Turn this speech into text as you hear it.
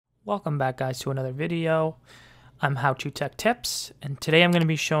Welcome back, guys, to another video. I'm How To Tech Tips, and today I'm going to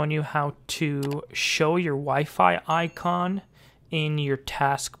be showing you how to show your Wi-Fi icon in your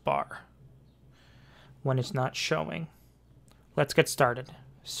taskbar when it's not showing. Let's get started.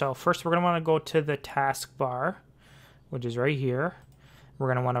 So first we're going to want to go to the taskbar, which is right here.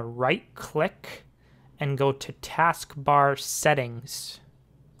 We're going to want to right click and go to taskbar settings.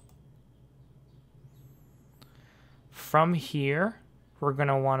 From here, we're going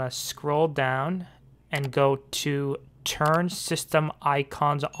to want to scroll down and go to turn system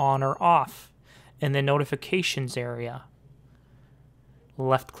icons on or off in the notifications area.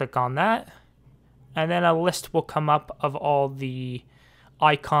 Left click on that, and then a list will come up of all the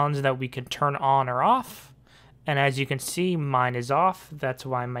icons that we can turn on or off. And as you can see, mine is off. That's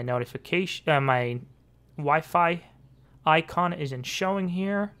why my notification, my Wi-Fi icon isn't showing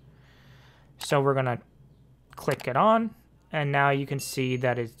here. So we're going to click it on, and now you can see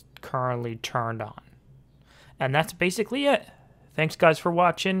that it's currently turned on. And that's basically it. Thanks, guys, for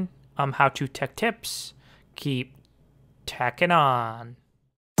watching. How To Tech Tips. Keep teching on.